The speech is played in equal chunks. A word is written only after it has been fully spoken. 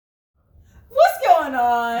going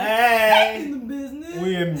on? Hey. Back in the business.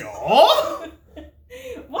 We in no.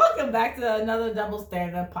 Welcome back to another Double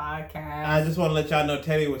Standard podcast. I just want to let y'all know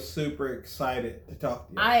Teddy was super excited to talk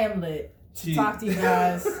to you. I am lit to talk to you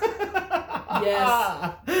guys.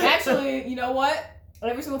 Yes. Actually, you know what?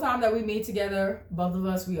 Every single time that we meet together, both of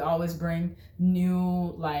us, we always bring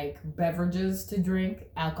new beverages to drink.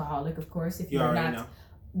 Alcoholic, of course. If you're not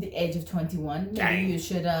the age of 21, maybe you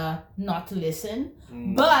should not listen.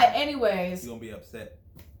 But anyways, you're gonna be upset.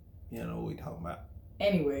 You know what we talking about.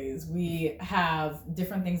 Anyways, we have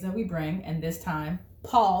different things that we bring, and this time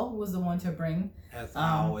Paul was the one to bring. As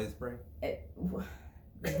I always bring.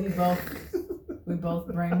 We both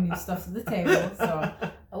bring new stuff to the table. So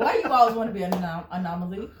why you always want to be an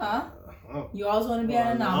anomaly, huh? You always want to be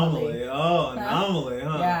an anomaly. Anomaly,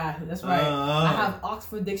 huh? Yeah, that's right. I have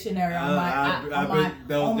Oxford Dictionary on my.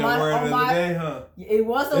 That was your word of the day, huh? It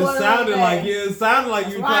was the word of the day. It sounded like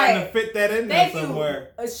you were trying to fit that in there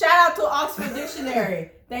somewhere. A shout out to Oxford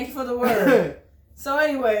Dictionary. Thank you for the word. So,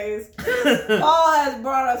 anyways, Paul has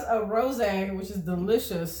brought us a rosé, which is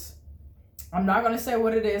delicious. I'm not going to say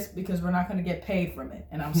what it is because we're not going to get paid from it,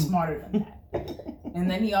 and I'm smarter than that. And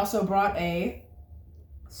then he also brought a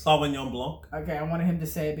Sauvignon Blanc. Okay, I wanted him to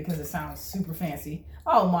say it because it sounds super fancy.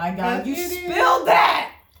 Oh my God, you spilled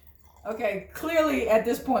that! Okay, clearly at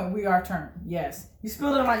this point we are turned. Yes, you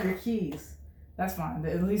spilled it on your keys. That's fine.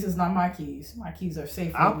 At least it's not my keys. My keys are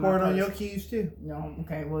safe. I'll pour it on your keys too. No,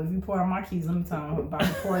 okay. Well, if you pour it on my keys, let me tell you, I'm about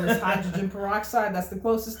to pour this hydrogen peroxide. That's the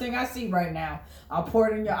closest thing I see right now. I'll pour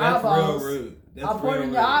it in your eyeballs. That's real rude. I'll pour it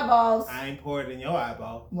in your eyeballs. I ain't pour it in your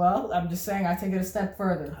eyeballs. Well, I'm just saying I take it a step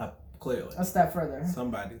further. Clearly. A step further.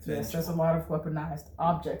 Somebody's vengeful. Yes, there's a lot of weaponized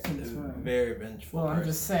objects in this room. Very vengeful. Well, I'm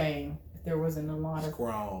just saying, if there wasn't a lot of...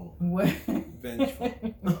 Strong. Vengeful.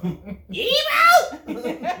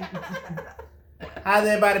 Evil! How's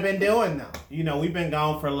everybody been doing though? You know, we've been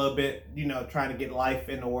gone for a little bit, trying to get life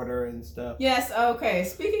in order and stuff. Yes, okay.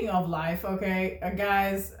 Speaking of life, okay,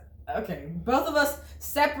 guys, okay, both of us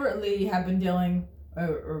separately have been dealing,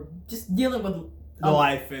 or just dealing with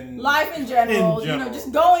life in general.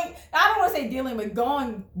 Just going, I don't want to say dealing, but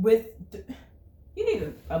going with, you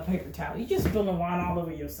need a paper towel. You just spilling wine all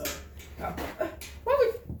over yourself.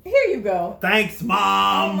 Here you go. Thanks,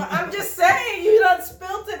 Mom. I'm just saying, you done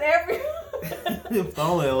spilled it everywhere. It's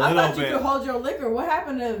only a little bit. I thought you could hold your liquor. What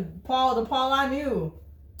happened to Paul? The Paul I knew.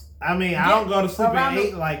 I mean, I don't go to sleep at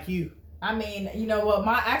 8 like you. I mean, you know what?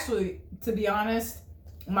 To be honest,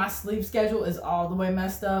 my sleep schedule is all the way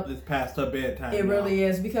messed up. It's past her bedtime. It really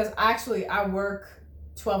is because I work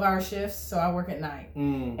 12-hour shifts, so I work at night,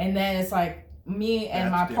 and then it's like me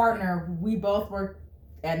and my partner. We both work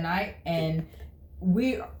at night, and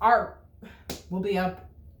we'll be up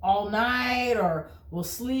all night, or we'll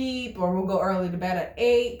sleep, or we'll go early to bed at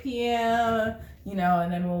 8 p.m.,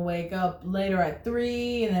 and then we'll wake up later at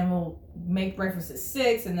 3, and then we'll make breakfast at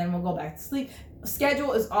 6, and then we'll go back to sleep.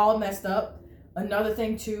 Schedule is all messed up. Another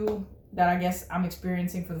thing, too, that I guess I'm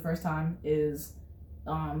experiencing for the first time is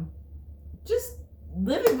just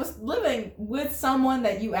living with someone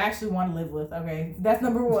that you actually want to live with. Okay, that's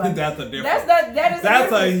number one. That's a difference.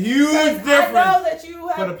 That's a huge difference. I know that you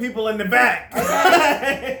have, for the people in the back.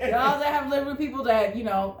 Okay? Y'all that have lived with people that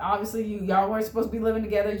obviously y'all weren't supposed to be living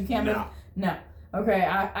together. You can't live. No. Okay,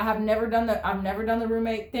 I've never done the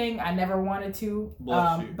roommate thing. I never wanted to.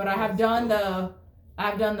 But I have done the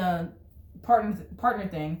partner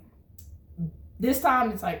thing. This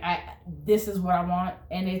time it's like this is what I want,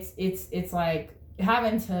 and it's like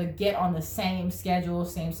having to get on the same schedule,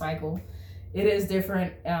 same cycle. It is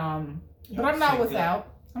different, but I'm not without.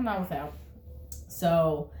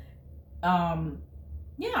 So,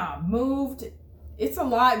 moved. It's a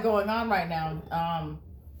lot going on right now.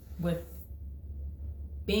 With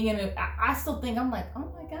being in I still think I'm like,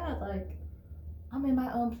 oh my God, like I'm in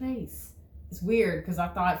my own place. It's weird because I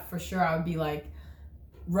thought for sure I would be like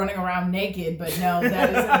running around naked, but no, that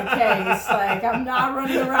isn't the case. Like, I'm not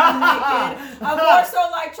running around naked. I'm more so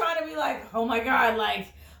like trying to be like, oh my God,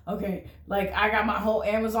 like, okay, like I got my whole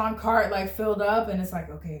Amazon cart like filled up, and it's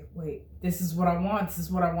like, okay, wait, this is what I want. This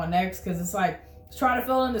is what I want next, because it's like trying to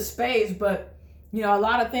fill in the space. But a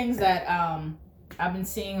lot of things that I've been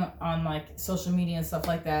seeing on like social media and stuff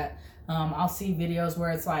like that. I'll see videos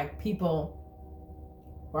where it's like people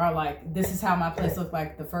are like, this is how my place looked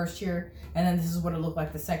like the first year, and then this is what it looked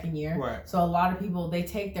like the second year. Right. So a lot of people, they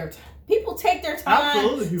take their time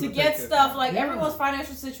to get stuff. Like, everyone's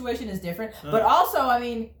financial situation is different. But also, I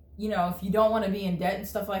mean, if you don't want to be in debt and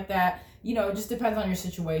stuff like that, it just depends on your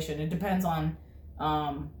situation. It depends on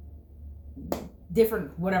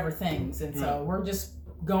different whatever things. And so we're just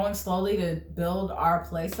going slowly to build our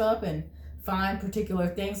place up and find particular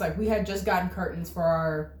things. Like we had just gotten curtains for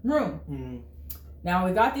our room. Mm-hmm. Now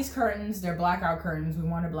we got these curtains. They're blackout curtains. We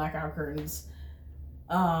wanted blackout curtains.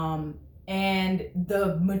 And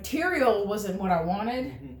the material wasn't what I wanted.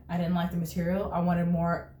 Mm-hmm. I didn't like the material. I wanted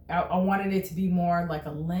more. I wanted it to be more like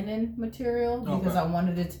a linen material because I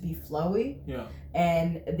wanted it to be flowy. Yeah.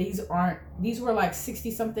 And these were like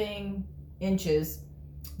 60 something inches,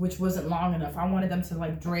 which wasn't long enough. I wanted them to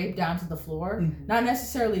like drape down to the floor, not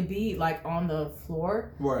necessarily be like on the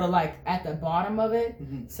floor, but like at the bottom of it.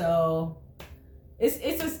 Mm-hmm. So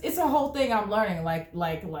it's a whole thing I'm learning. Like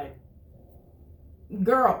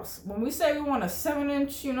girls, when we say we want a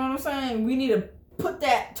 7-inch, you know what I'm saying? We need to put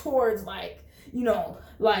that towards like, you know,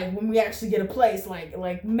 like when we actually get a place,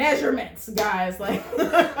 like measurements, guys, like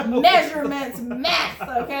measurements, math,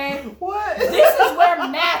 okay? What? This is where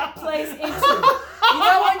math plays into. You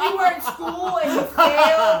know when you were in school and you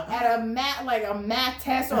failed at a math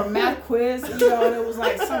test or a math quiz, you know, and it was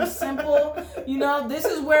like some simple, you know, this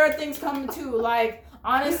is where things come into. Like,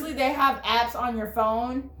 honestly, they have apps on your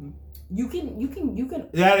phone. You can.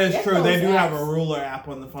 That is true. They do apps. have a ruler app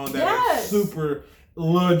on the phone that is super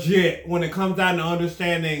legit when it comes down to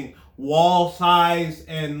understanding wall size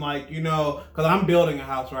and like, you know, because I'm building a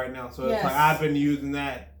house right now, so it's like I've been using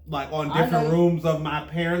that like on different rooms of my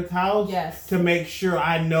parents' house to make sure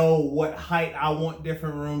I know what height I want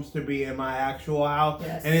different rooms to be in my actual house.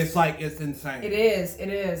 And it's like, it's insane. It is,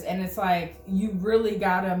 and it's like you really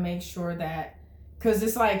gotta make sure that, because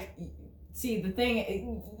it's like, see, the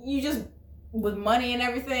thing, you just, with money and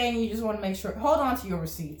everything, you just want to make sure, hold on to your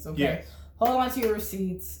receipts, okay? Yes. Hold on to your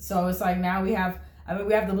receipts. So it's like now we have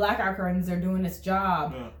the blackout curtains, they're doing its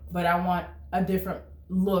job, but I want a different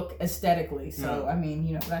look aesthetically. So, I mean,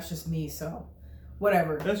 you know, that's just me, so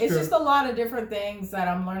whatever. It's true. Just a lot of different things that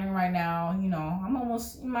I'm learning right now. You know, I'm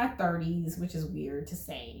almost in my 30s, which is weird to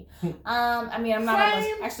say. I mean, I'm not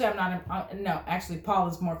actually Paul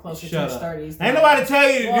is more closer to his 30s. Ain't nobody tell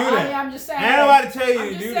you to do that. I mean, I'm just saying. Ain't nobody tell you to do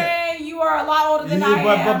that. I'm just saying you are a lot older than I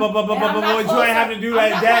am. But you ain't have to do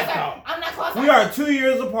like that though. I'm not close. We are 2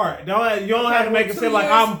 years apart. You don't have to make it seem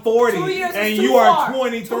like I'm 40 and you are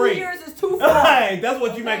 23. 2 years is too far. Hey, that's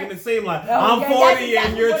what you making it seem like. I'm 40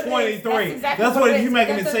 and you're 23. That's what you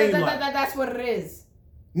making it seem like. That's what it is.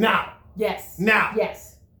 Now. Yes. Now.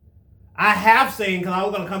 Yes. I have seen, because I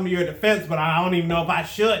was going to come to your defense, but I don't even know if I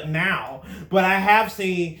should now. But I have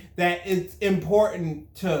seen that it's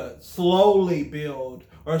important to slowly build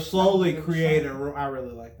or slowly create a room. I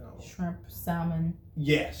really like that one. Shrimp, salmon.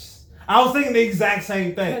 Yes. I was thinking the exact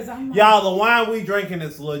same thing. Y'all, the wine we drinking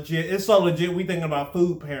is legit. It's so legit. We thinking about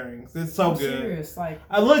food pairings. It's so good. Serious, like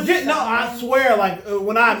legit. No, I swear. Like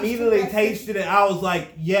when I immediately tasted it, I was like,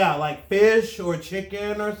 yeah, like fish or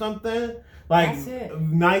chicken or something. Like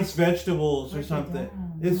nice vegetables or something.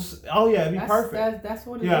 It's it'd be perfect. That's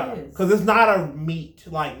what it is. Because it's not a meat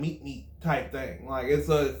type thing. Like it's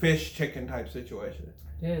a fish chicken type situation.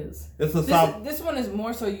 It is. It's this one is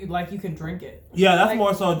more so you can drink it. Yeah, that's like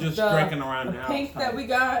more so just drinking around the house. The pink that we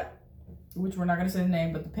got, which we're not gonna say the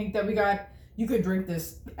name, but the pink that we got, you could drink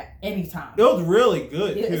this anytime. It was really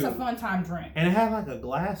good too. It's a fun time drink. And it had like a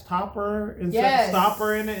glass topper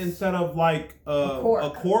stopper in it instead of like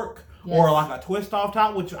a cork or like a twist off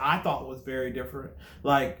top, which I thought was very different.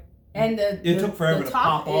 Like it took forever to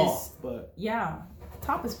pop off, but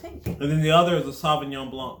top is pink. And then the other is a Sauvignon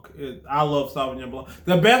Blanc. I love Sauvignon Blanc.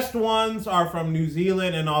 The best ones are from New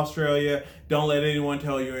Zealand and Australia. Don't let anyone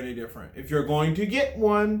tell you any different. If you're going to get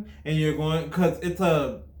one and you're going, because it's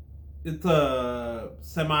a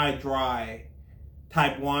semi-dry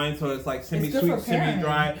type wine, so it's like semi-sweet,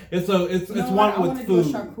 semi-dry. It's one with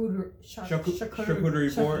food.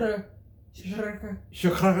 Charcuterie board.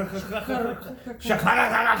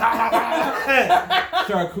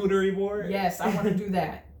 Charcuterie board. Yes, I want to do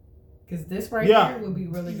that. Because this right here would be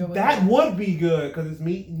really good with that. Would be good because it's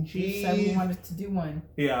meat and cheese. You said we wanted to do one.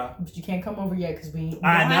 Yeah. But you can't come over yet because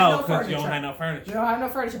I know, because you don't have no furniture. We don't have no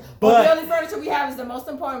furniture. But the only furniture we have is the most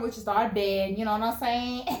important, which is our bed. You know what I'm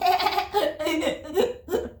saying?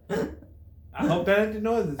 I hope that ain't the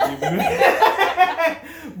noises you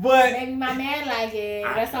But maybe my man like it.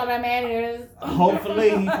 That's all that matters. Hopefully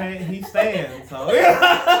he stands. So he's staying.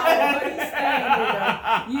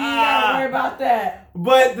 You ain't gotta worry about that.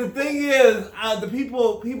 But the thing is, the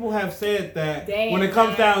people have said that when it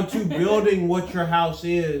comes down to building what your house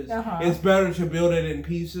is, it's better to build it in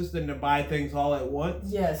pieces than to buy things all at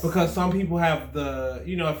once. Yes. Because some people have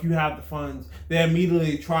if you have the funds, they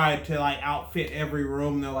immediately try to like outfit every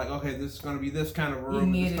room. They're like, okay, this is going to be this kind of a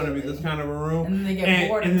room. This is going to be this kind of a room. And then they get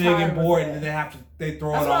bored. And then they get bored, and then they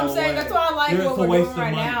throw it all away. That's what I'm saying. That's why I like what we're doing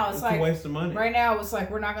right now. It's like a waste of money. Right now, it's like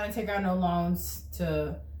we're not going to take out no loans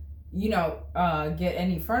to, get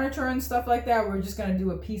any furniture and stuff like that. We're just going to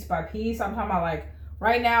do it piece by piece. I'm talking about like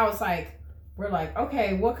right now. It's like we're like,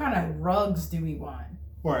 okay, what kind of rugs do we want?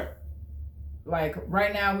 Right. Like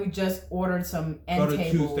right now, we just ordered some end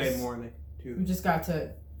tables. Go to Tuesday morning. We just got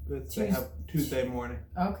to. They have Tuesday morning.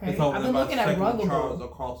 Okay. It's over I've been looking at Ruggable. Charles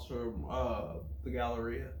across from the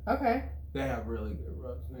Galleria. Okay. They have really good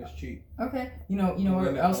rugs and it's cheap. Okay. You know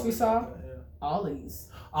what else we saw? Ollie's.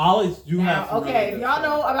 Ollie's do have some okay, if y'all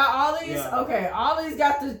know about Ollie's, okay, Ollie's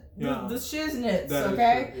got the shiznits,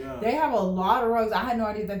 okay? Yeah. They have a lot of rugs. I had no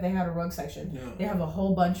idea that they had a rug section. Yeah. They have a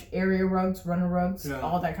whole bunch area rugs, runner rugs,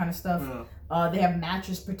 all that kind of stuff. Yeah. They have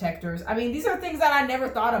mattress protectors. I mean, these are things that I never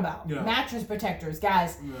thought about. Yeah. Mattress protectors,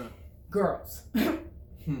 guys. Yeah. Girls.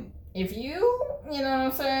 If you know what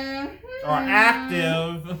I'm saying? Are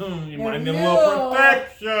active, you might need a little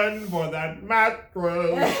protection for that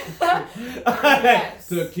mattress. Yes.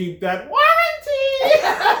 To keep that warranty.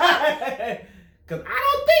 Because I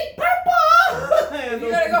don't think purple. If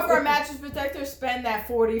you're going to go for a mattress protector, spend that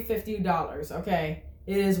 $40, $50, okay?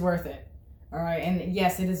 It is worth it. All right? And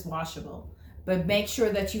yes, it is washable. But make sure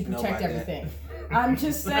that you protect everything. I'm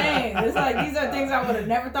just saying. It's like, these are things I would have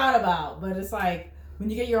never thought about. But it's like, when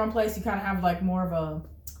you get your own place, you kind of have like more of a,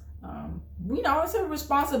 it's a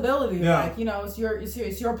responsibility. Yeah. Like,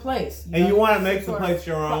 it's your place. And you want to make the place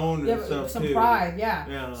your own and stuff some too. Pride,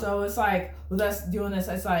 yeah. So it's like, with us doing this,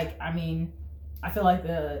 it's like, I mean, I feel like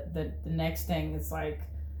the next thing, it's like,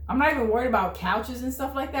 I'm not even worried about couches and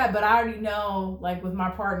stuff like that, but I already know, like with my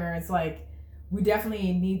partner, it's like, we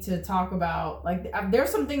definitely need to talk about, like, there's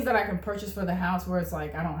some things that I can purchase for the house where it's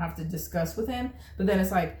like, I don't have to discuss with him, but then it's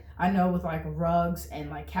like, I know with like rugs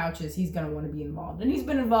and like couches, he's going to want to be involved. And he's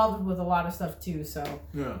been involved with a lot of stuff too. So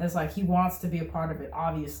it's like, he wants to be a part of it,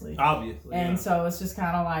 obviously. And so it's just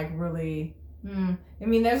kind of like really, I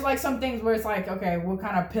mean, there's like some things where it's like, okay, what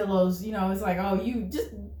kind of pillows, it's like, oh, you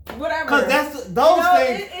just, whatever. Because that's those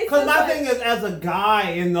things, because my thing is, as a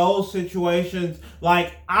guy in those situations,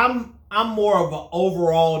 like I'm more of an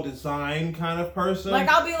overall design kind of person. Like,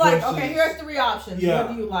 I'll be like, okay, here's 3 options. What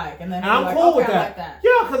do you like? And then I'm like, cool okay, with that. I like that.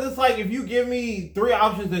 Yeah, because it's like, if you give me 3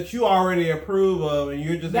 options that you already approve of and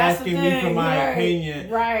you're just asking me for my opinion.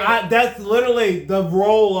 Right. That's literally the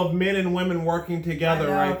role of men and women working together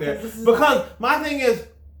right there. Because my thing is,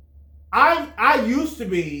 I used to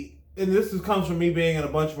be, and this comes from me being in a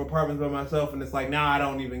bunch of apartments by myself, and it's like, now I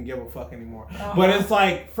don't even give a fuck anymore. But it's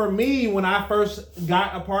like, for me, when I first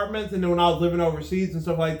got apartments, and then when I was living overseas and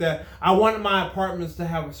stuff like that, I wanted my apartments to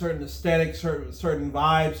have a certain aesthetic, certain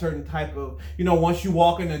vibe, certain type of, once you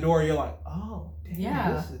walk in the door, you're like, oh,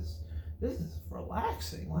 damn, this is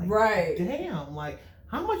relaxing. Like, damn, like,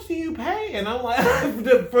 how much do you pay? And I'm like,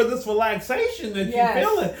 for this relaxation that you're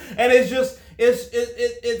feeling. And it's just,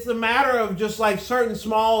 it's a matter of just like certain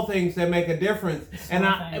small things that make a difference.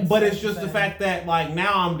 But it's just the fact that like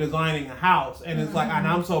now I'm designing a house, and it's like, and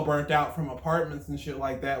I'm so burnt out from apartments and shit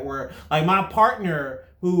like that, where like my partner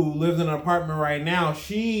who lives in an apartment right now,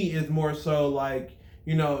 she is more so like,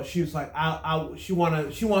 she was like, she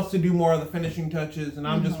wants to do more of the finishing touches, and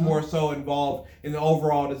I'm just more so involved in the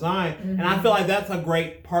overall design. And I feel like that's a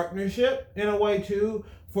great partnership in a way too,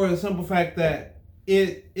 for the simple fact that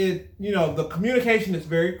the communication is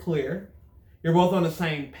very clear. You're both on the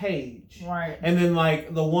same page. Right. And then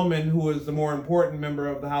like the woman who is the more important member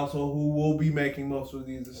of the household, who will be making most of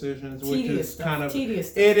these decisions, which is kind of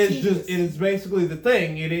tedious. It is basically the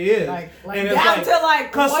thing. It is. Like and down to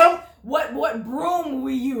like, what broom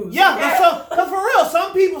we use. Yeah, because for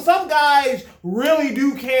real, some guys really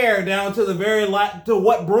do care down to the very to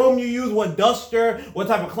what broom you use, what duster, what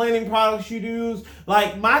type of cleaning products you use.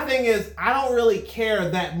 Like, my thing is, I don't really care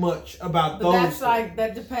that much about those. That's things. Like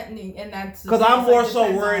that depending, and that's because I'm more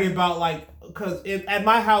so worried about like, because at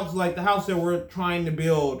my house, like the house that we're trying to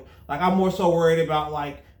build, like I'm more so worried about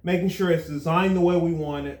like making sure it's designed the way we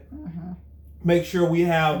want it. Make sure we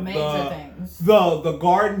have the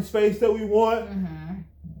garden space that we want.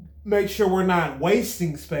 Make sure we're not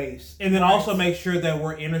wasting space, and then also make sure that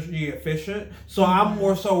we're energy efficient. So I'm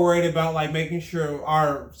more so worried about like making sure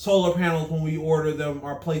our solar panels, when we order them,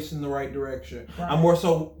 are placed in the right direction. I'm more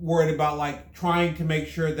so worried about like trying to make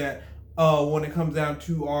sure that when it comes down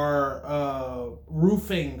to our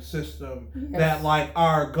roofing system, that like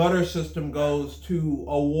our gutter system goes to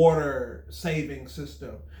a water saving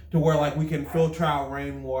system to where like we can filter out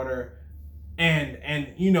rainwater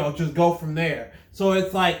and you know, just go from there. So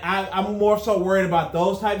it's like I'm more so worried about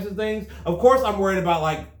those types of things. Of course, I'm worried about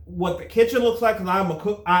like what the kitchen looks like, because I'm a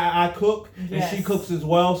cook. I cook, and she cooks as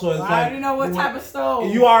well. So it's like I already know what type of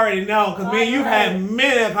stove. You already know, because me and you've had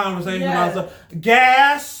many conversations about stuff.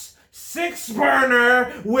 Gas, 6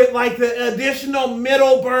 burner with like the additional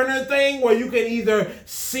middle burner thing where you can either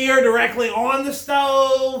sear directly on the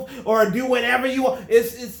stove or do whatever you want.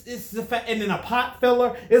 It's the fact, and then a pot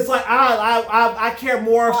filler. It's like I care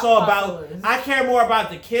more I care more about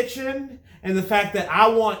the kitchen. And the fact that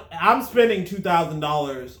I'm spending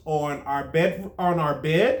 $2,000 on our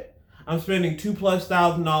bed. I'm spending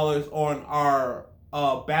 $2,000+ on our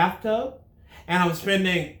bathtub, and I'm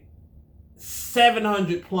spending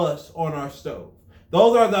 $700+ on our stove.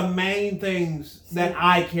 Those are the main things that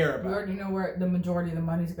I care about. You already know where the majority of the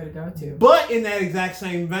money's going to go to. But in that exact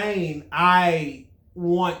same vein, I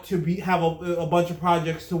want to have a bunch of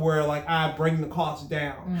projects to where like I bring the cost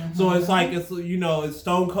down. Mm-hmm. So it's like it's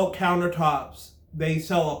Stone Coat countertops. They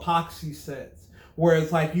sell epoxy sets where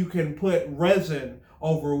it's like you can put resin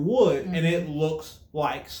over wood and it looks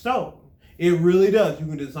like stone. It really does. You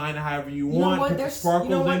can design it however you want. Put the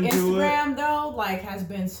sparkles into Instagram though, like, has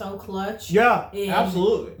been so clutch. Yeah,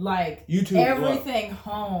 absolutely. Like YouTube, everything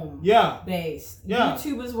home. Based. Yeah.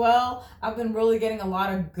 YouTube as well. I've been really getting a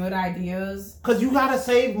lot of good ideas. Because you gotta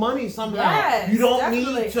save money somehow. Yes, you don't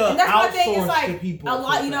need to outsource to people.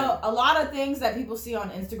 A lot of things that people see on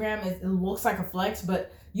Instagram it looks like a flex,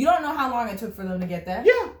 but you don't know how long it took for them to get that.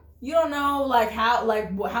 Yeah. You don't know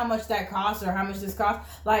how much that costs or how much this costs.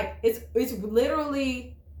 Like it's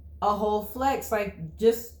literally a whole flex. Like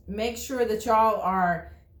just make sure that y'all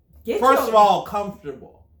are first of all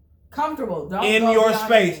comfortable. Don't in your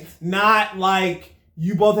space. Not like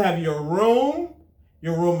you both have your room.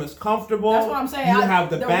 Your room is comfortable. That's what I'm saying. You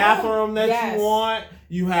have the bathroom that you want.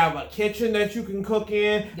 You have a kitchen that you can cook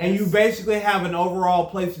in. Yes. And you basically have an overall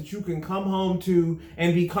place that you can come home to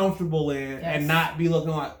and be comfortable in and not be looking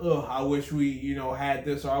like, ugh, I wish we, had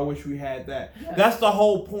this or I wish we had that. Yes. That's the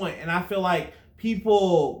whole point. And I feel like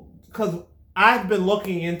people, because I've been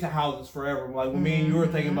looking into houses forever. Like me and you were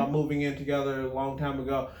thinking about moving in together a long time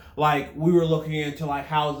ago. Like we were looking into like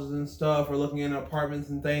houses and stuff, or looking into apartments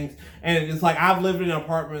and things. And it's like I've lived in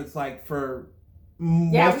apartments like for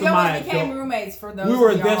most of my almost became roommates for those. We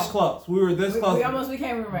were this close. We almost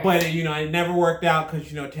became roommates. But it never worked out because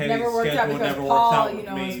Teddy's schedule never works out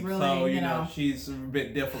with me. Really, so she's a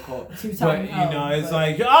bit difficult. But it's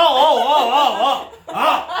like oh.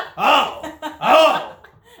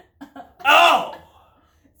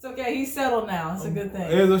 It's okay. He's settled now. It's a good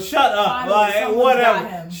thing. It's a shut up. Like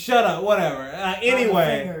whatever. Shut up. Whatever.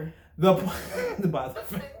 Anyway, by the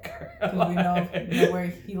finger. Because we know where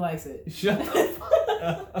he likes it. Shut up.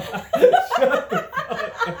 Shut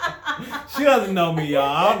up. She doesn't know me, y'all.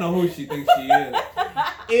 I don't know who she thinks she is.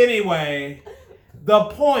 Anyway, the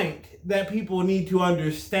point that people need to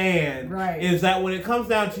understand is that when it comes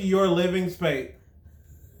down to your living space,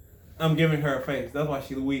 I'm giving her a face. That's why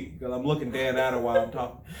she's weak, because I'm looking dead at her while I'm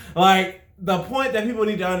talking. Like, the point that people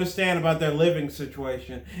need to understand about their living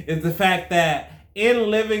situation is the fact that in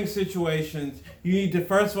living situations, you need to,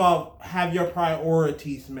 first of all, have your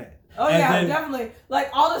priorities met. Oh, definitely. Like,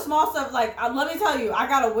 all the small stuff, like, let me tell you, I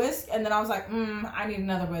got a whisk, and then I was like, I need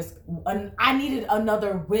another whisk. I needed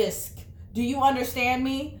another whisk. Do you understand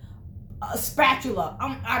me? A spatula.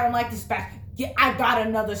 I don't like the spatula. Yeah, I got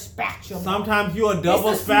another spatula. Sometimes you a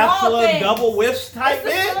double spatula, double whisk type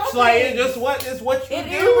bitch. Like it's what you do.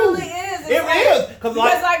 It really is. It is because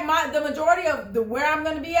the majority of where I'm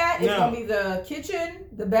gonna be at is gonna be the kitchen,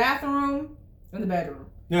 the bathroom, and the bedroom.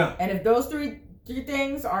 Yeah. And if those three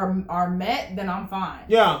things are met, then I'm fine.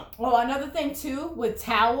 Yeah. Well, another thing too with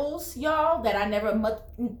towels, y'all, that I never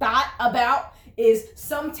thought about is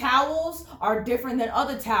some towels are different than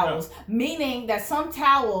other towels. Yeah. Meaning that some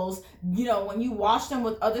towels, when you wash them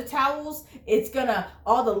with other towels,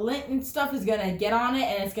 all the lint and stuff is gonna get on it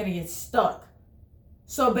and it's gonna get stuck.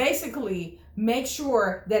 So basically, make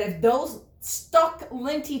sure that if those stuck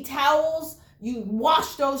linty towels, you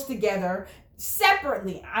wash those together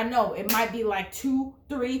separately. I know it might be like 2,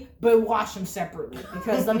 3, but wash them separately,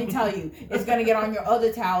 because let me tell you, it's gonna get on your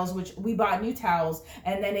other towels, which we bought new towels,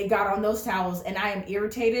 and then it got on those towels, and I am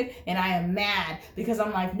irritated and I am mad because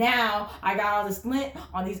I'm like, now I got all this lint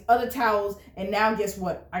on these other towels, and now guess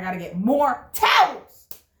what? I gotta get more towels.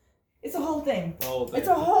 It's a whole thing. It's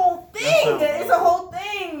a whole thing.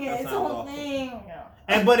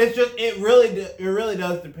 But it's just it really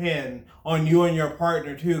does depend on you and your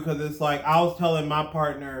partner too, because it's like I was telling my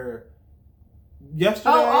partner yesterday.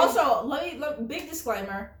 Oh, also, look, big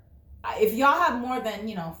disclaimer: if y'all have more than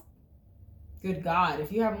good God,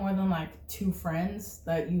 if you have more than like 2 friends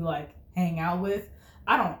that you like hang out with,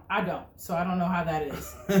 I don't, so I don't know how that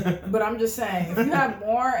is. But I'm just saying, if you have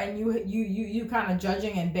more and you kind of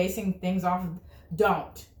judging and basing things off of,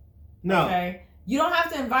 don't. No. Okay. You don't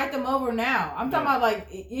have to invite them over now. I'm talking about like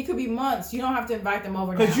it could be months. You don't have to invite them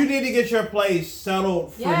over now. Because you need to get your place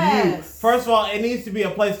settled for you. First of all, it needs to be a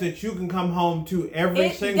place that you can come home to every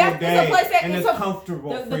single day, and it's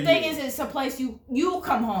comfortable for you. The thing is, it's a place you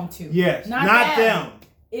come home to. Yes, not them.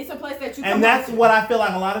 It's a place that you come home to. And that's what I feel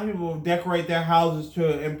like a lot of people decorate their houses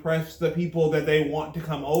to impress the people that they want to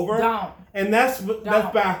come over. Don't. And that's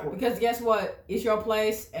backwards. Because guess what? It's your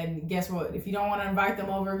place, and guess what? If you don't want to invite them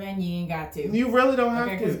over again, you ain't got to. You really don't have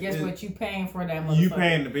to. Because guess what? You paying for that motherfucker. You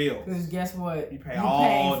paying the bills. Because guess what? You pay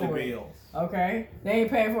all the bills. Okay? They ain't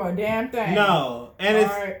paying for a damn thing. No.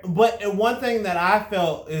 And But one thing that I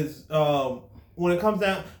felt is when it comes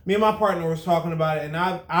down, me and my partner was talking about it, and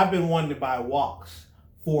I've been wanting to buy woks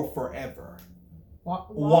for forever.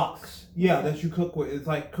 Woks. Yeah, that you cook with. It's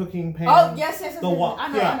like cooking pans. Oh, yes. The wok. I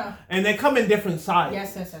know. And they come in different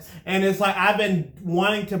sizes. Yes. And it's like I've been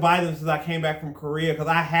wanting to buy them since I came back from Korea, because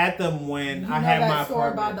I had them when I had my apartment. You know that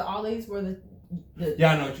store by the Ollie's where the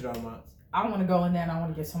yeah, I know what you're talking about. I want to go in there and I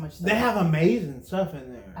want to get so much stuff. They have amazing stuff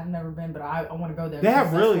in there. I've never been, but I want to go there. They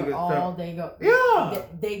have really good stuff. All day go. Yeah.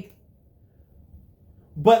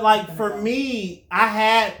 But like for me, I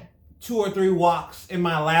had 2 or 3 woks in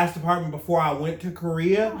my last apartment before I went to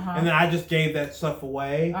Korea, and then I just gave that stuff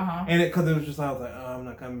away. And because it was just, I was like, oh, I'm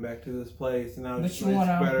not coming back to this place, and I was just, you want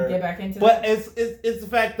to get back into But it's the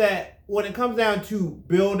fact that when it comes down to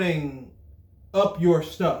building up your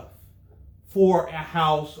stuff for a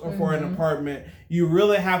house or for an apartment, you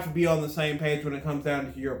really have to be on the same page when it comes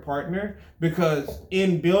down to your partner, because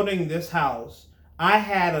in building this house, I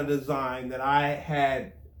had a design that I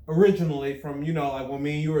had originally from, like when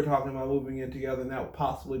me and you were talking about moving in together and that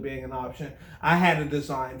possibly being an option, I had a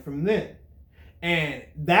design from then. And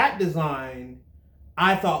that design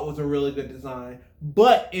I thought was a really good design.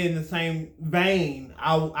 But in the same vein,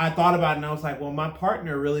 I thought about it and I was like, well, my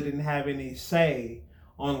partner really didn't have any say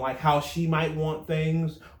on like how she might want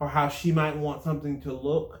things, or how she might want something to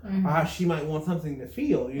look, or how she might want something to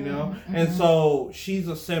feel, And so she's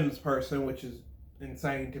a Sims person, which is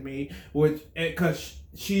insane to me, because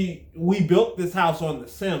we built this house on The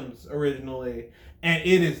Sims originally, and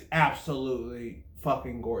it is absolutely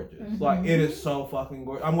fucking gorgeous. Like, it is so fucking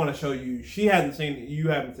gorgeous. I'm gonna show you. She hasn't seen it. You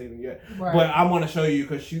haven't seen it yet, but I'm gonna show you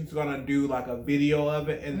because she's gonna do like a video of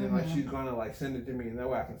it, and then like she's gonna like send it to me, and that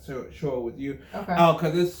way I can show it with you. Okay. Oh,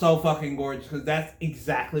 because it's so fucking gorgeous. Because that's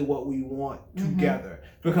exactly what we want together.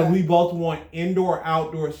 Because we both want indoor,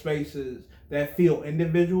 outdoor spaces that feel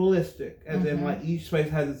individualistic, as in like each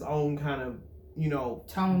space has its own kind of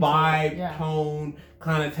tone, vibe, tone,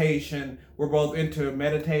 connotation. We're both into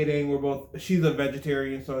meditating. She's a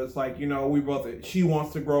vegetarian, so it's like, she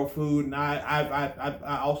wants to grow food, and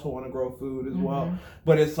I also want to grow food as well.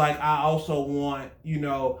 But it's like, I also want,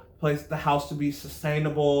 the house to be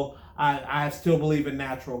sustainable. I still believe in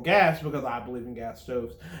natural gas because I believe in gas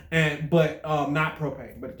stoves, but not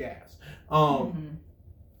propane, but gas.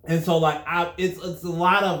 And so like it's a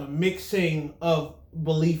lot of mixing of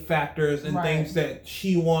belief factors and things that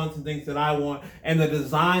she wants and things that I want, and the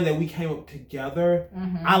design that we came up together,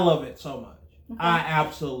 I love it so much. I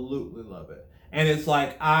absolutely love it. And it's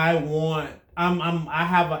like I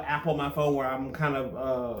have an app on my phone where I'm kind of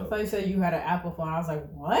I thought you said you had an Apple phone. I was like,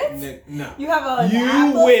 what? No. You have an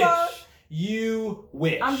Apple phone? You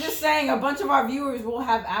wish. I'm just saying, a bunch of our viewers will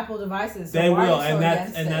have Apple devices. So they will, and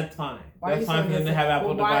that's fine. That's fine for them to have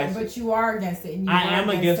Apple devices. But you are against it. And I am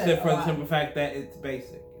against it for the simple fact that it's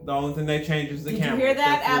basic. The only thing they change is the camera. Did you hear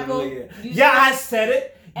that, Apple? Yeah, I said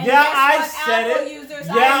it. And I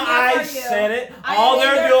said it. All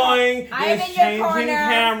they're doing is changing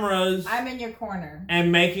cameras. I'm in your corner.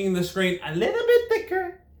 And making the screen a little bit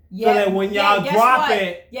thicker. So that when y'all drop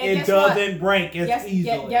it, it doesn't break as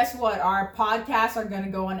easily. Guess what? Our podcasts are going to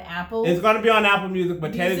go on Apple. It's going to be on Apple Music,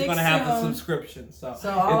 but Teddy's going to have the subscription. So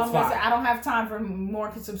all I'm going to say, I don't have time for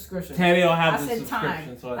more subscriptions. Teddy will have the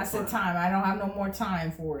subscription. I said time. I don't have no more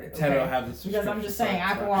time for it. Teddy will have the subscription. Because I'm just saying,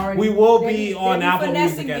 Apple already. We will be on Apple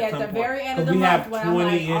Music at the very end of the month when I'm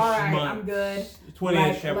like, all right, I'm good.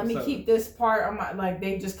 20-ish episodes. Let me keep this part on my, like,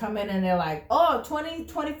 they just come in and they're like, oh,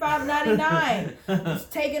 $25.99. It's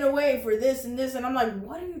taken away for this and this, and I'm like,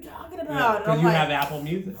 what are you talking about? Because you have Apple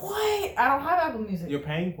Music. What? I don't have Apple Music. You're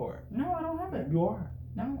paying for it. No, I don't have it. You are.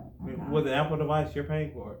 No. With an Apple device, you're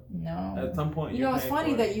paying for it. No. At some point, you know, it's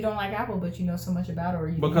funny that you don't like Apple, but you know so much about it. Or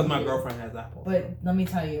you because my girlfriend has Apple. But let me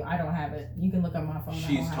tell you, I don't have it. You can look at my phone.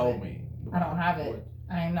 She's told me. I don't have it.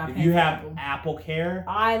 I am not. If you have Apple Care,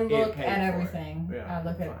 I look at everything. Yeah, I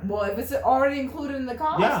look at it. Well, if it's already included in the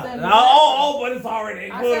cost, then but it's already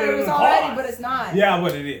included. I said it was already, but it's not. Yeah,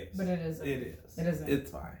 but it is. But it isn't. It is. It isn't.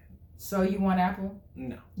 It's fine. So you want Apple?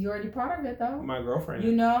 No. You already part of it though. My girlfriend.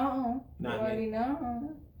 You know. Not you already me.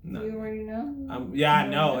 know. No. You already know. Yeah, I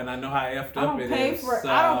know, and I know how effed up it is.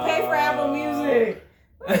 I don't pay for Apple Music.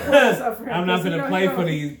 I'm not gonna play for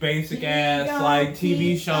these basic ass like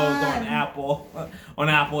TV shows on Apple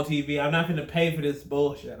TV. I'm not gonna pay for this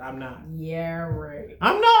bullshit. I'm not. Yeah, right.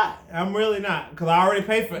 I'm not. I'm really not because I already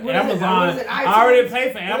pay for Amazon. I already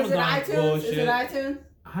pay for Amazon bullshit. Is it iTunes?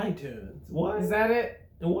 iTunes. What? Is that it?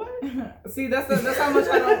 What? See, that's how much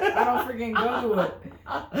I don't freaking go to it.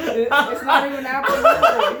 It's not even Apple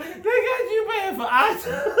Music. They got you paying for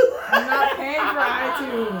iTunes. I'm not paying for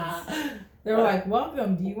iTunes. They were like,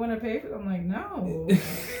 welcome, do you want to pay for it? I'm like, no.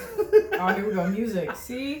 Oh, here we go, music.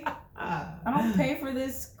 See? I don't pay for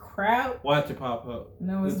this crap. Watch it pop up.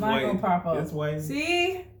 No, it's not going to pop up. It's waiting.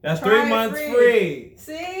 See? That's 3 months free.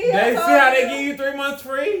 See? They see how they give you 3 months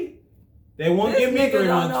free? They won't give me 3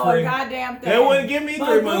 months free. Goddamn thing. They wouldn't give me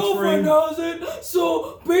 3 months free. My girlfriend knows it,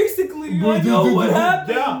 so basically I know what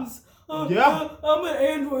happens. Yeah. I'm an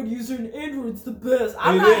Android user, and Android's the best.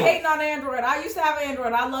 I'm not hating on Android. I used to have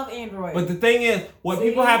Android. I love Android. But the thing is, what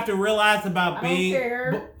people have to realize about being...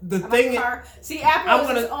 See, Apple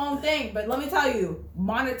is its own thing. But let me tell you,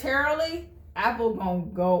 monetarily, Apple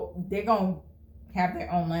they're going to have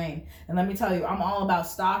their own lane. And let me tell you, I'm all about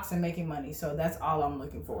stocks and making money. So that's all I'm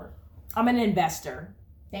looking for. I'm an investor.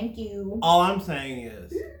 Thank you. All I'm saying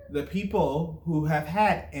is, the people who have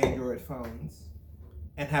had Android phones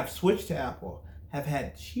and have switched to Apple have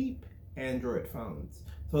had cheap Android phones.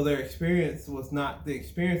 So their experience was not the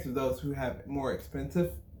experience of those who have more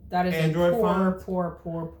expensive Android phones. Poor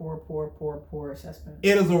assessment.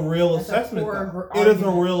 It is a real assessment, though. It is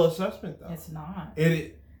a real assessment, though. It's not.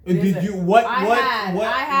 Did you what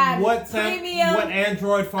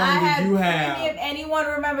Android phone did you have? Premium. Anyone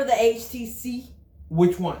remember the HTC?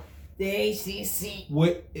 Which one? The HTC.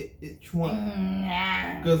 Which one?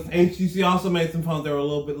 Because HTC also made some phones that were a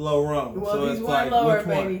little bit low rung. Well, so these weren't lower,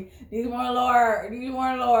 baby. These weren't lower.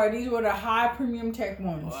 These were the high premium tech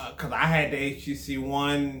ones. Because I had the HTC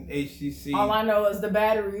One, HTC. All I know is the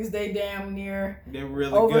batteries. They damn near. They're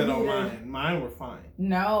really overheated. Good on mine. Mine were fine.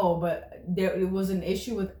 No, but it was an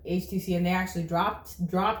issue with HTC, and they actually dropped.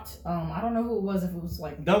 I don't know who it was. If it was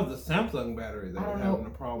like that was the Samsung battery that was having a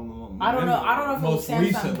problem. I don't know if it was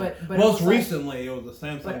Samsung, but most recently it was a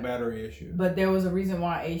Samsung battery issue. But there was a reason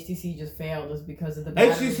why HTC just failed, is because of the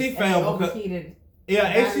batteries. HTC failed because overheated.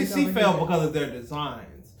 Yeah, HTC failed because of their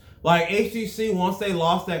designs. Like HTC, once they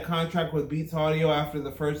lost that contract with Beats Audio after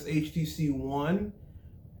the first HTC One,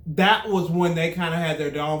 that was when they kind of had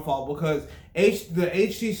their downfall, because the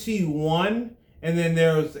HTC One, and then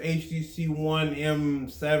there was HTC One M7,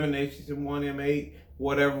 HTC One M8,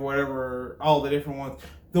 whatever, all the different ones.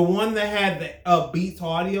 The one that had the Beats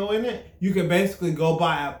Audio in it, you could basically go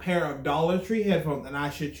buy a pair of Dollar Tree headphones, and I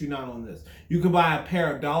shit you not on this. You could buy a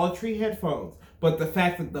pair of Dollar Tree headphones, but the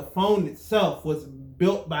fact that the phone itself was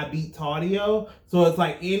built by Beats Audio, so it's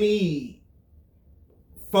like any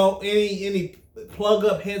phone, any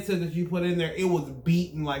plug-up headset that you put in there, it was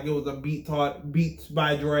beaten like it was a Beats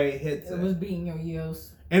by Dre headset. It was beating your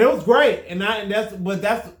ears, and it was great.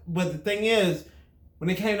 But the thing is, when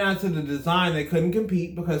it came down to the design, they couldn't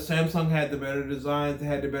compete because Samsung had the better designs, they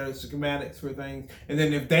had the better schematics for things. And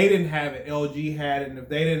then if they didn't have it, LG had it. And if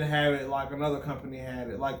they didn't have it, like another company had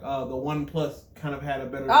it. Like the OnePlus kind of had a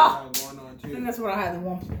better design going on too. I think that's what I had,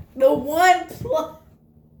 the OnePlus.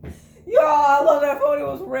 Yo, I love that phone. It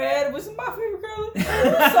was red. It was my favorite color. It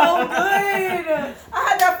was so good. I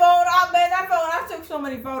had that phone. I took so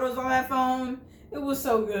many photos on that phone. It was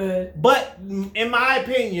so good. But in my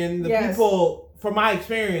opinion, people... From my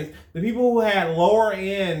experience, the people who had lower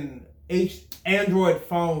end Android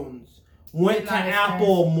phones went to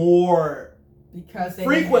Apple more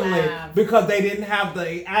frequently because they didn't have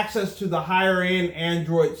the access to the higher end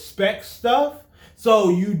Android spec stuff. So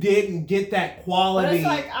you didn't get that quality,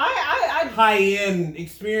 but it's like high end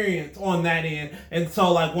experience on that end, and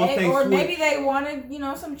so like once they switched, maybe they wanted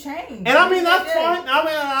some change. And I mean that's fine.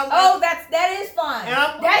 That is fine.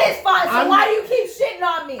 That is fine. So why do you keep shitting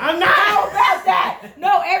on me? I'm not. How about that?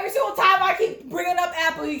 No, every single time I keep bringing up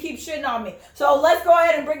Apple, you keep shitting on me. So let's go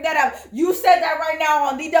ahead and bring that up. You said that right now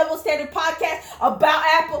on the Double Standard podcast about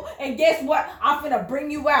Apple, and guess what? I'm finna bring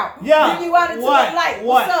you out. Yeah. Bring you out into the light.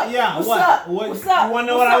 What? What's up? Yeah. What's what? up? What? What's up? You want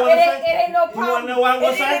to know what I want to say? It ain't no problem. You want to know what I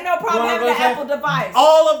want to say? It ain't no problem having an Apple device.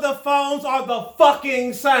 All of the phones are the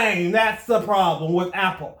fucking same. That's the problem with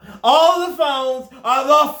Apple. All of the phones are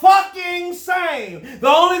the fucking same. The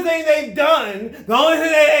only thing they've done, the only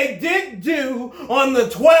thing that they did do on the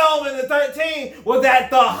 12 and the 13 was that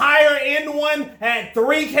the higher end one had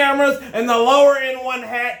 3 cameras and the lower end one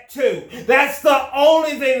had 2. That's the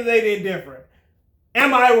only thing that they did different.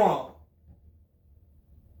 Am I wrong?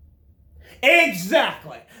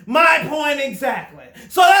 Exactly. My point exactly.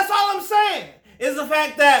 So that's all I'm saying. Is the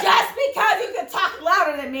fact that just because you can talk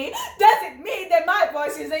louder than me doesn't mean that my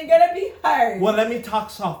voice isn't gonna be heard. Well, let me talk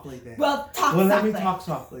softly then. Let me talk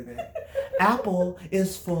softly then. Apple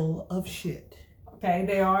is full of shit. Okay,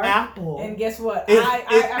 they are. Apple. And guess what?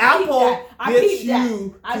 Apple gets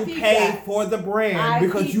you to pay for the brand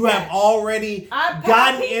because you have already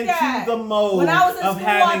gotten into the mode of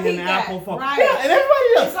having an Apple phone. Right. Yeah, and everybody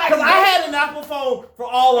does. Because I had an Apple phone for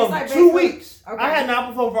all of 2 weeks. Okay. I had an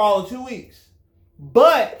Apple phone for all of 2 weeks.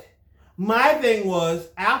 But my thing was,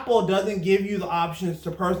 Apple doesn't give you the options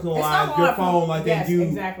to personalize your phone like they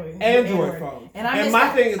do Android phones. And my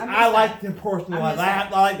thing is, I like to personalize. I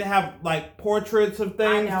like to have like portraits of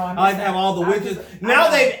things. I like to have all the widgets.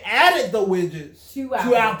 Now they've added the widgets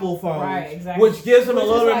to Apple phones, which gives them a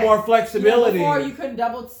little bit more flexibility. Before you couldn't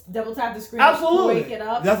double tap the screen to wake it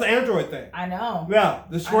up. That's an Android thing. I know. Yeah,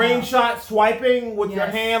 the screenshot swiping with your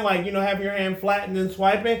hand, like having your hand flat and then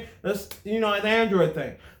swiping. That's an Android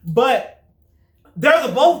thing, but. They're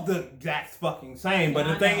both the exact fucking same, but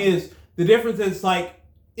the thing is, the difference is, like,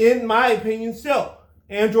 in my opinion, still,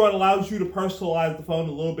 Android allows you to personalize the phone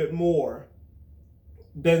a little bit more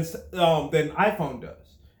than iPhone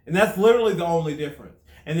does. And that's literally the only difference.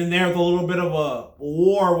 And then there's a little bit of a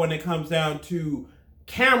war when it comes down to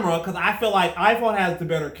camera, because I feel like iPhone has the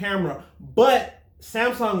better camera, but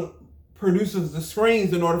Samsung produces the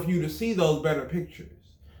screens in order for you to see those better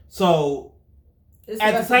pictures. So...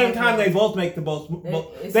 at the same time, they both make the most.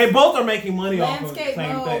 They both are making money off of the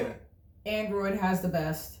same thing. Android has the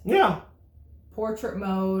best. Yeah. Portrait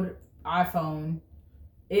mode, iPhone.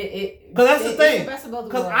 Because that's the thing.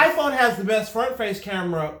 Because iPhone has the best front-face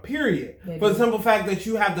camera, period. For the simple fact that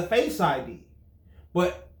you have the Face ID.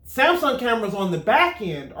 But Samsung cameras on the back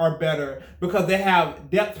end are better because they have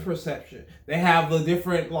depth perception. They have the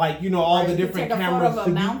different, all the different cameras. You take a photo of a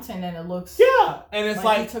mountain and it looks... Yeah, and it's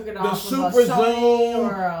like the super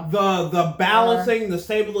zoom, the balancing, the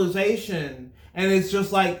stabilization. And it's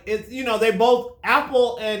just like, they both,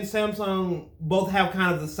 Apple and Samsung both have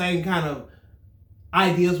kind of the same kind of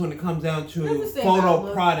ideas when it comes down to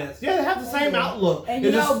photo products. Yeah, they have the same outlook. And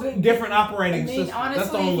it's just different operating systems. Honestly,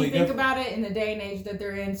 that's the only if you think about it, in the day and age that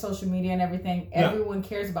they're in, social media and everything, everyone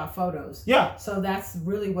cares about photos. Yeah. So that's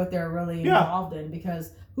really what they're really involved in,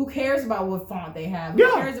 because who cares about what font they have? Who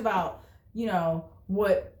cares about,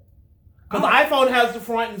 what... Because iPhone has the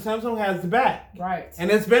front and Samsung has the back. Right. And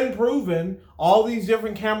it's been proven, all these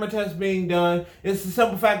different camera tests being done, it's the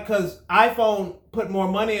simple fact because iPhone put more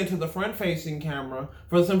money into the front-facing camera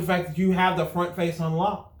for the simple fact that you have the front face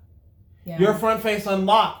unlock. Yeah. Your front face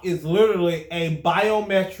unlock is literally a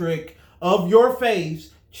biometric of your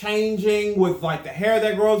face changing with like the hair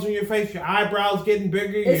that grows on your face, your eyebrows getting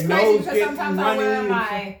bigger, your nose getting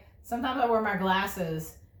runny. Sometimes I wear my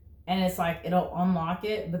glasses. And it's like, it'll unlock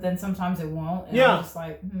it, but then sometimes it won't. And I'm just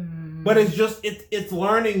like, But it's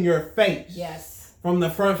learning your face. Yes. From the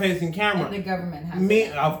front-facing camera. And the government has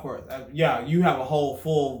it. Of course. Yeah, you have a whole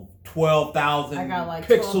full 12,000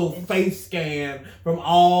 pixel face scan from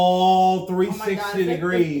all 360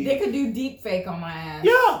 degrees. They could do deep fake on my ass.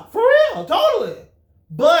 Yeah, for real. Totally.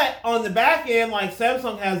 But on the back end, like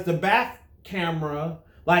Samsung has the back camera.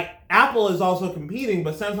 Like Apple is also competing,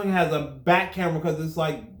 but Samsung has a back camera because it's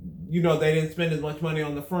like, they didn't spend as much money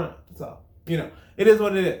on the front. So, it is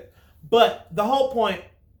what it is. But the whole point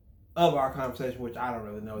of our conversation, which I don't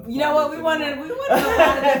really know. We went in a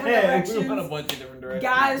lot of different directions. We went a bunch of different directions.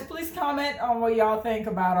 Guys, please comment on what y'all think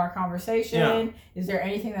about our conversation. Yeah. Is there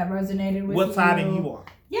anything that resonated with you? What side are you on?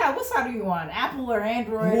 Yeah, what side are you on? Apple or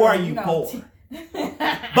Android? Who are you for?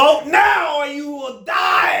 Vote now or you will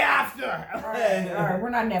die after. All right, we're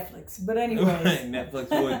not Netflix, but anyways. Netflix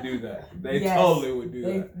would do that. They totally would do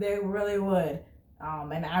that. They really would.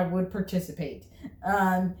 And I would participate.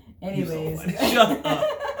 Anyways. Shut up.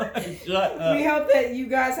 Shut up. We hope that you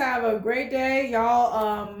guys have a great day.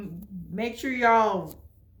 Y'all, make sure y'all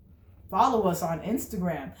follow us on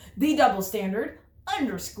Instagram, _TP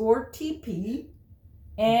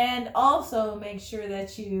And also make sure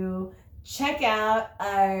that you check out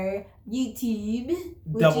our YouTube.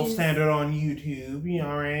 Double Standard on YouTube. You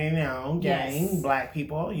already know. Gang. Yes. Black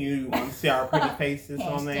people. You want to see our pretty faces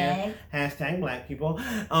on there. Hashtag Black people.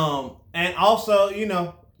 And also,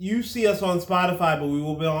 you see us on Spotify, but we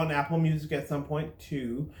will be on Apple Music at some point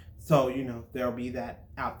too. So, there'll be that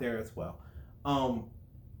out there as well.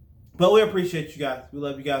 But we appreciate you guys. We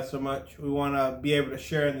love you guys so much. We want to be able to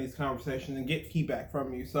share in these conversations and get feedback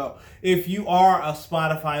from you. So if you are a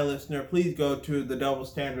Spotify listener, please go to the Double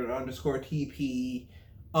Standard _TP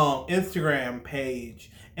Instagram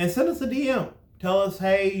page and send us a DM. Tell us,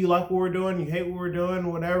 hey, you like what we're doing, you hate what we're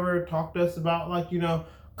doing, whatever. Talk to us about,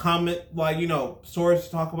 comment, stories to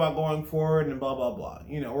talk about going forward and blah, blah, blah.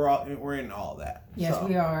 We're in all that. Yes,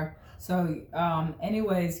 we are. So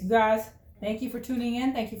anyways, you guys, thank you for tuning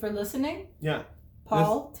in. Thank you for listening. Yeah.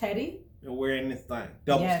 Paul, Teddy. We're in this thing.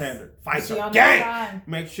 Double Standard. Pfizer gang!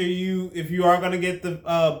 Make sure if you are going to get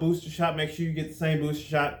the booster shot, make sure you get the same booster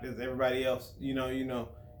shot as everybody else.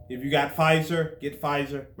 If you got Pfizer, get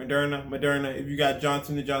Pfizer. Moderna. If you got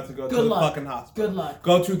Johnson & Johnson, go to the fucking hospital. Good luck.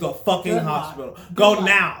 Go to the fucking hospital. Go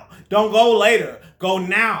now. Don't go later. Go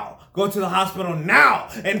now. Go to the hospital now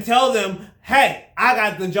and tell them, hey, I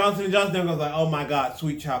got the Johnson & Johnson. They're going to be like, oh my God,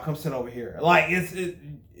 sweet child, come sit over here.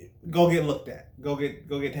 Go get looked at. Go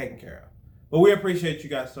get taken care of. But we appreciate you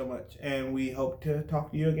guys so much, and we hope to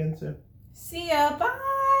talk to you again soon. See ya. Bye.